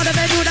mic and all, the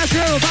venue, that's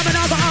true. Coming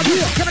over, I'll do.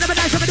 Coming up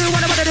nice, do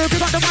what I wanna do.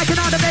 Pick up the mic and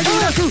all, the venue,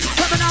 that's true.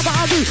 Coming over,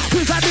 I'll do.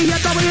 2, 5,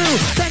 BMW.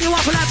 Then you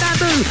up like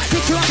bamboo.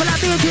 Pick you up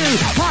like B&Q.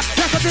 Hot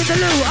like a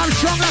Vindaloo. I'm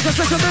strong like a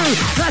special move.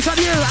 Nice on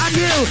you and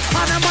you.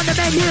 I'm on the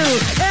menu.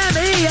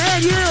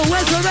 MENU.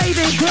 Where's the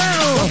raving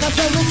crew?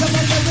 That's a rhythm of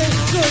the ring.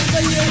 Good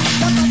for you.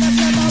 Come on, that's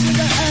about with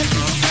the end.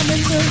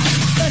 Coming through.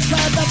 Let's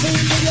try the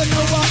beat. You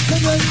know what to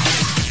do.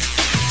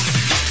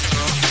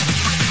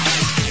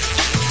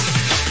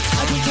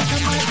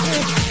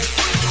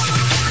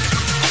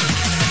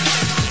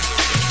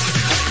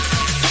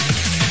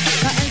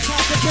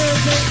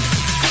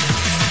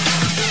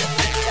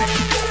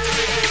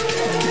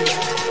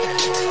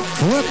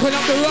 Working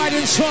up the right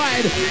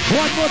inside.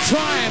 One more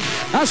time.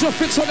 As we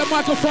fix on the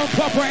microphone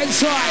proper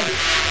inside.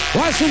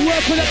 Once we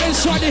working up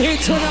inside the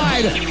heat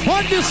tonight.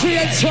 On this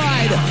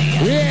inside.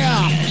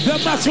 Yeah. The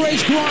matter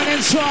is going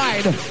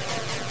inside.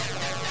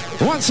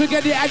 Once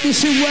again, the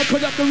IBC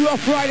working up the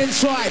rough right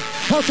inside.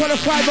 Out on the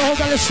fiber,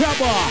 hold on the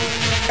summer.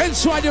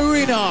 Inside the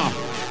arena.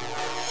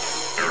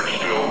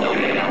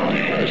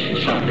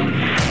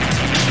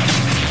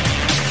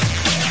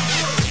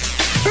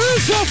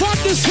 Who's up on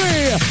the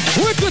sea?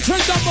 With the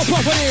trend up my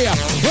property.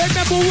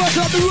 Remember, work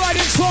up the right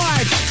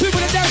inside.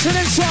 People are dancing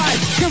inside.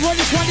 Give on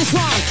this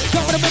one.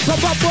 Come on, make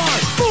up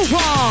one. Move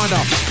on.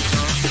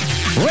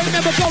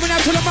 Remember, going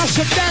out to the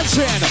massive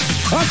dancing.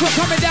 As we're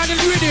coming down in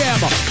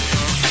rhythm.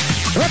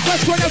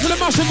 Request going out to the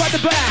massive by the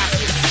back.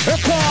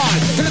 Record.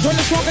 Gonna turn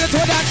the strong, gonna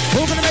turn that.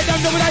 Who's gonna make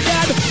them do like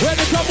that? When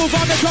they come, move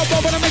on, they come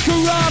over, gonna make you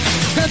rock.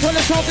 Gonna turn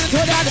the strong, gonna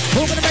turn that.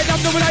 Who's gonna make them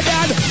do like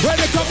that? When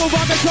they come, move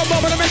on, they come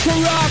over, gonna make you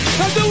rock.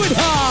 Now do it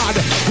hard.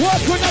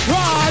 Working up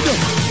hard.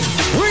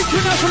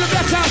 Reaching up from the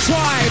left hand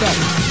side.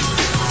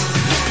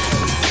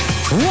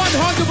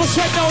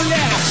 100% no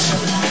less.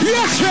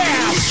 Yes.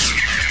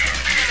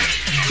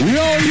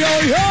 Yo.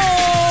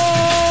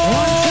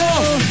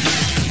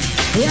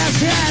 1, 2.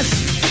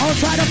 Yes.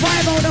 Outside the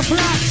 5 on the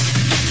flats.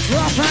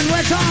 Rough and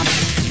we're top.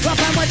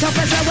 Rough and we're top.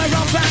 I said we're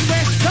rough and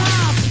we're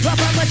top. Rough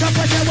and we're top.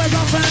 I said we're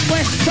rough and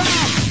we're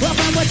top.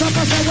 Rough and we're top.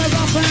 I said we're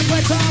rough and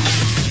we're top.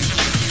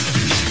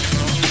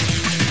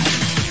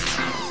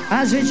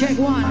 As we check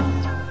 1.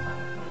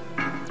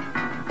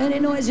 Any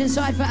noise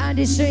inside for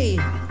Andy C?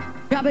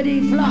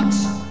 Gravity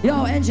Flux.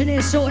 Yo,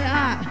 engineer, sort it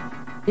out.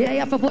 Yeah, you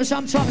have to put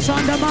some tops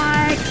on the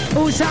mic.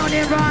 Who's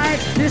sounding right?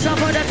 This up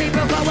for the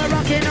people, cause we're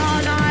rocking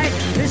all night.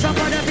 This up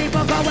for the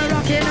people, cause we're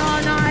rocking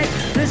all night.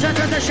 Listen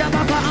to the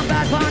Shabaka and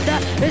Bad Panda.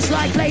 It's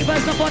like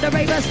flavors, not for the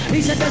ravers.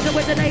 He said there's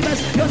with the neighbors.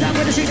 You're down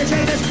with the secret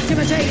chambers.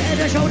 Imitate in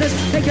the shoulders.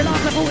 Make you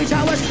laugh like 40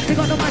 towers. We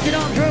got the mic and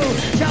on crew.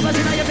 Shabbos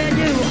in your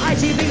venue.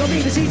 ITV or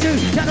BBC2.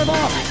 Channel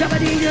 4. Shabba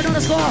D, you know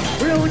the score.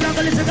 Real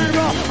jungle is a gun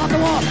raw. Off the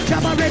war.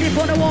 Shabba ready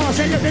for the war.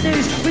 Send up the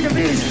news with the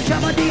views.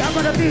 Shabba D, I'm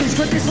gonna views.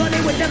 Cause this one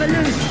they would never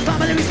lose.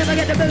 Family we never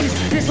get the booze.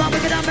 This one we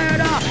get a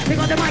murder. They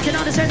got the mic and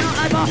on the center.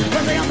 Iber.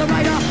 When they on the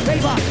rider.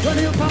 Raver.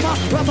 Running up proper.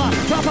 Rubber.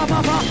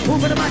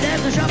 Over the mic,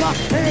 there's the Shabba.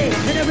 Hey,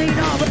 in the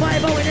arena. The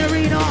Bible in the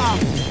arena.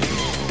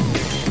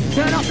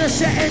 Turn up the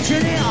set,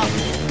 engineer.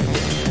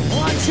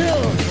 1, 2.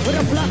 With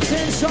a flux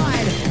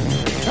inside.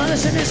 Now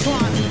listen this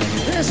one.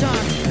 listen.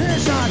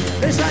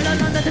 It's like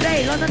London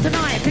today, London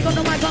tonight. Pick up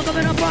the mic, I'm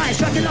coming up right.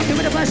 Striking lucky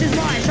with the verses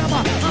right.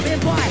 Shabba, I'm in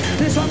fight.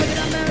 This one we're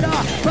gonna murder.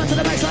 Front to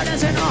the backside and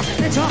center.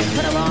 Enter,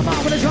 panorama,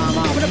 with a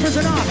drama, with a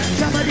prisoner.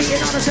 Shabba,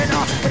 eating on the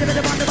center. With a bit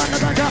of band, the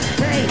ganja.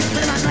 Hey,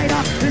 with a man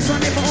later. This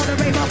one they for all the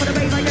raver, for the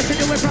raver. Yes, you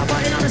do it proper.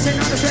 In on the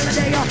center, the stream of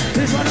day.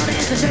 This one on the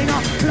entertainer.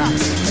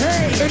 Flux,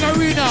 hey. In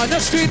arena, the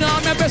screener,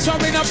 I'm the best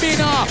arena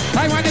bina.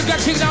 I want to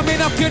get king, I'm in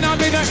a king, I'm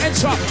in a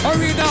enter.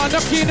 Arena, the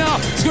kina,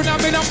 screen,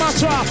 I'm in a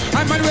matter.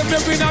 I'm in with the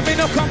winner, I'm in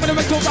a company,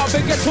 we go up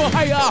and get to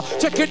higher.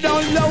 Check it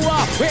down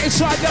lower. We're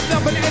inside the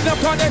level in the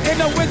planet in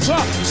the winter.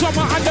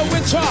 Summer and the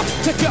winter.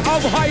 Take it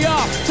up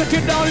higher. Take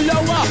it down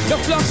lower. The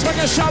flux when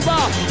the shower.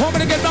 I'm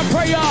gonna get my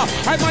prayer.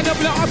 I'm on the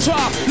blood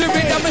utter.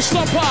 Living in the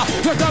stopper.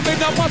 Cause I'm in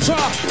the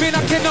butter. Me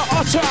not in the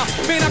utter.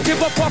 Me not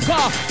give a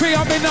fucker. Me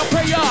I'm in the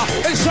prayer.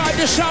 Inside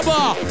the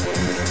shower.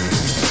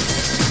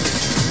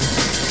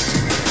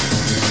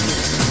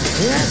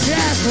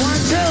 Yes, 1,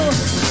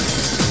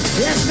 2.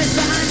 Yes,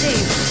 Mr. Andy.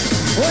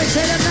 We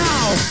say it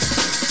now.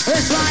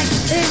 It's like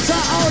inter,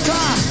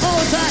 outer,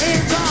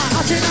 inter.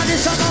 I think on the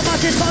summer,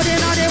 but it's cold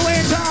in on the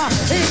winter.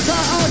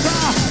 Inter,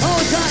 outer,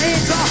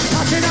 inter.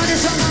 I think on the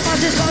summer,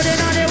 but it's cold in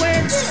on the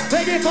winter.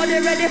 Ready for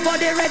the. Mr.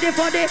 Ready for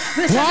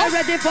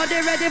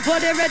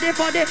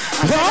the.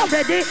 I said I'm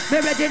ready, me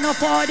ready now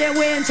for the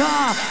winter.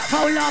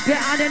 Hold up your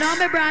hand and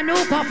I'm a brand new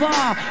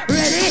papa.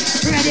 Ready,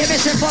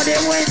 Mr. for the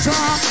winter.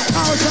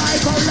 Outside,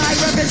 cold like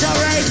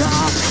refrigerator.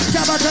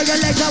 Jabba to your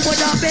later would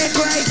have been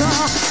greater.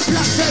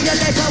 Black to your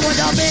later would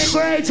have been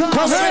greater.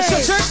 Come in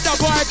the set, the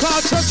boy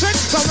can't touch it.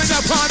 Come in the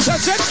pants,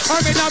 touch it.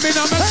 I'm in a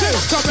message.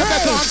 Come in the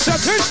pants,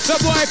 touch it. The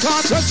boy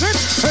can't touch it.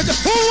 And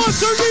who wants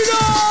to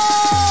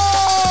reload?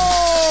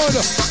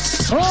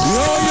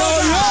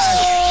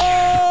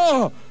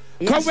 Yo.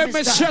 Come with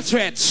me, shut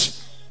it.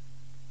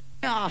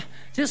 Yeah,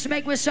 just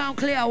make me sound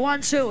clear.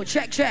 1, 2,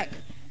 check.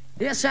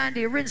 Yes,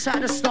 Andy, rinse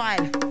out the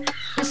style.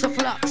 It's a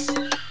flux.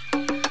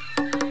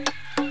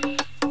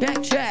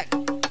 Check.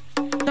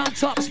 Thumb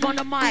tops on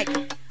the mic.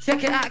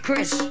 Check it out,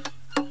 Chris.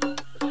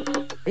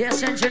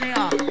 Yes,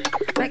 engineer,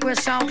 make me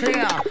sound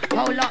clear.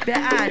 Hold up your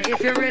hand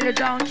if you really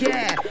don't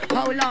care.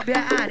 Hold up your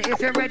hand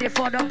if you're ready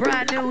for the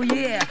brand new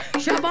year.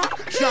 Shabba,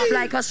 sharp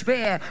like a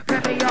spear.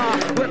 Premier,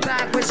 we're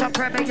back with some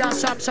premier,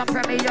 some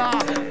premier.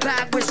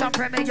 Back with some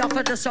premier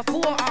for the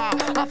supporter,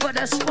 for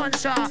the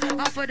sponsor,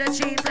 for the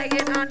team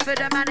playing and for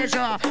the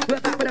manager. We're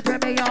back with the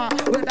premier.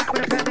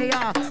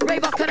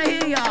 Raver, can I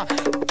hear ya?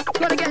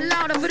 Gotta get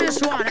louder for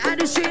this one.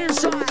 And it's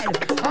inside.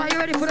 Are you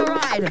ready for the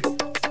ride?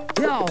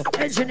 Yo,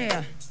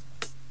 engineer.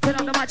 Turn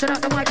up the mic, turn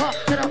up the mic,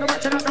 turn up the mic,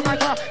 turn up the mic,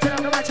 turn up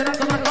the mic, turn up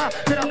the mic,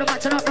 turn up the mic,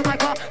 turn up the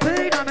mic.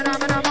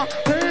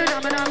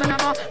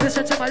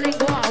 Listen to my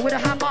lingua with a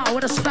hammer,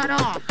 with a spanner.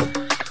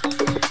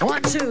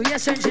 1, 2,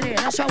 yes, engineer,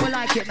 that's how we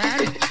like it,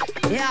 man.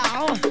 Yeah,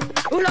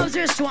 who loves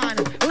this one?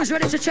 Who's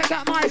ready to check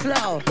out my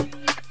flow?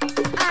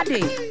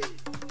 Andy.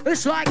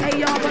 It's like, hey,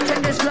 y'all, but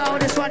check this flow.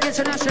 This one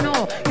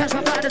international. Catch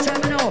my flight at the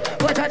terminal.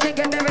 But I think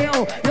get very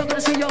ill. You're gonna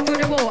see your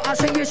funeral. I'll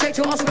shake you straight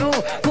to hospital.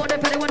 Put the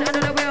penny one hand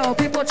on the wheel.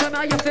 People tell me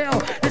how you feel.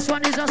 This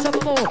one is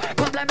unstoppable.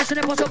 Come like Mission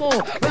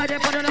Impossible. Right in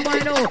front of the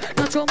vinyl.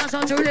 Not too much,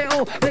 not too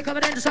little. We're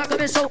coming in just like a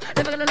missile.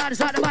 Never gonna lie, it's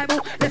like the Bible.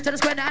 Left to the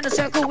square and the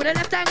circle. With a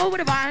left angle, with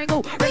a right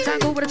angle.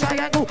 Rectangle with a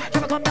triangle.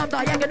 Never come down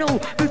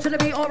diagonal. Move to the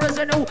beat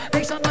horizontal.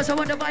 Make some noise on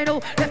the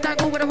vinyl. Left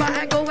angle with a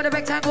right angle. With a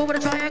rectangle with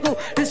a triangle.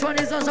 This one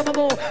is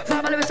unstoppable.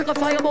 Family lyrics like a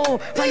fireball.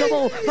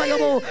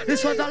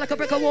 This one's not like a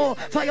brick of wall.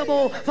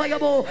 Fireball.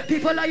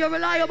 People, are you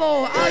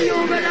reliable? Are you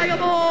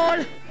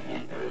reliable?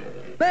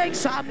 Make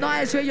some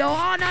noise with your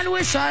horn and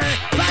whistle.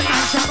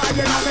 Batman Shabba,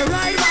 you know the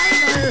right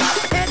vinyl.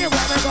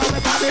 Anywhere we go, we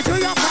come to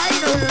your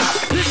final.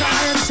 This is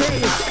IMC,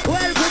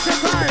 well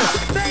critical.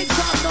 Make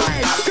some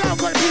noise,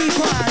 jungle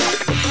people.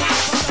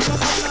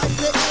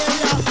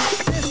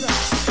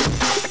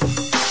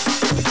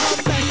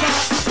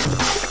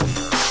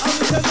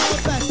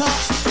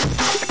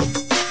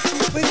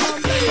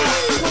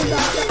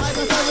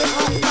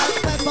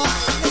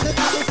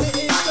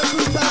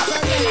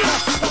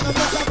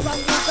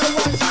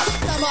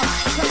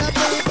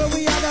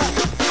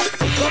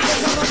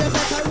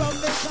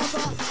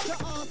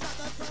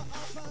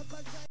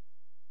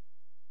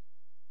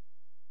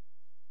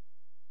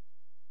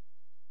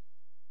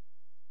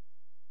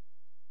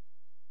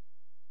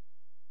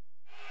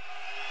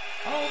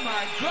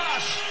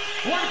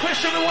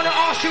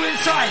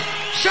 Inside.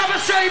 Shabba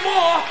say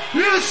more,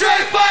 you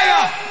say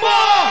fire.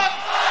 More.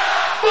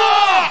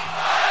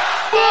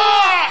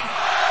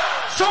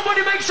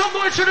 Somebody make some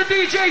noise for the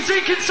DJ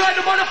Zeke inside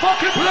the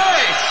motherfucking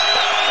place.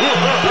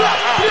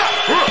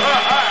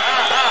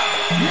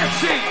 Yes,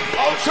 Zeke,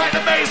 outside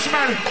the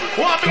basement.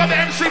 One big of the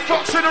MC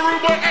Fox in the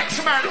room with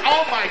X-Man.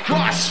 Oh my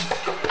gosh.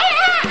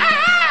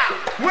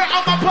 Where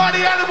are my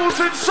party animals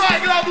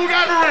inside Global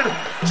Gathering?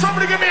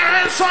 Somebody give me a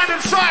hand sign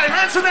inside.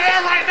 Hands in the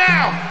air right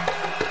now.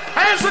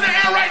 Hands in the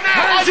air right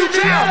now. Hands in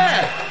the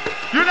air.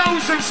 You know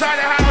who's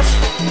inside the house.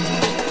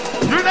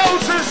 You know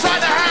who's inside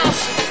the house.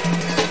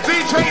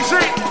 DJ Z.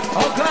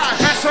 Oh gosh.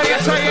 That's what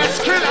you tell you. It's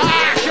killer.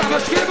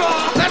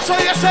 Let's yes, oh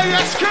yes, oh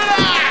yes,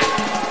 killer!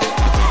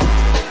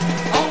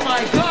 Oh my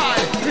God,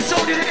 it's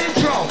only the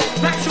intro.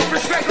 Maximum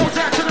respect goes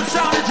out to the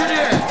sound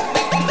engineer.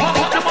 Pop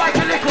up the mic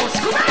a little.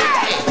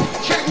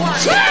 Check one.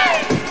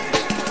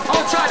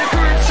 Outside the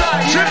crew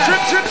inside.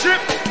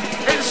 Chip.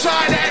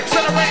 Inside the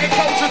accelerated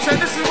culture.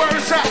 This is where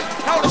it's at.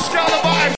 How the scale of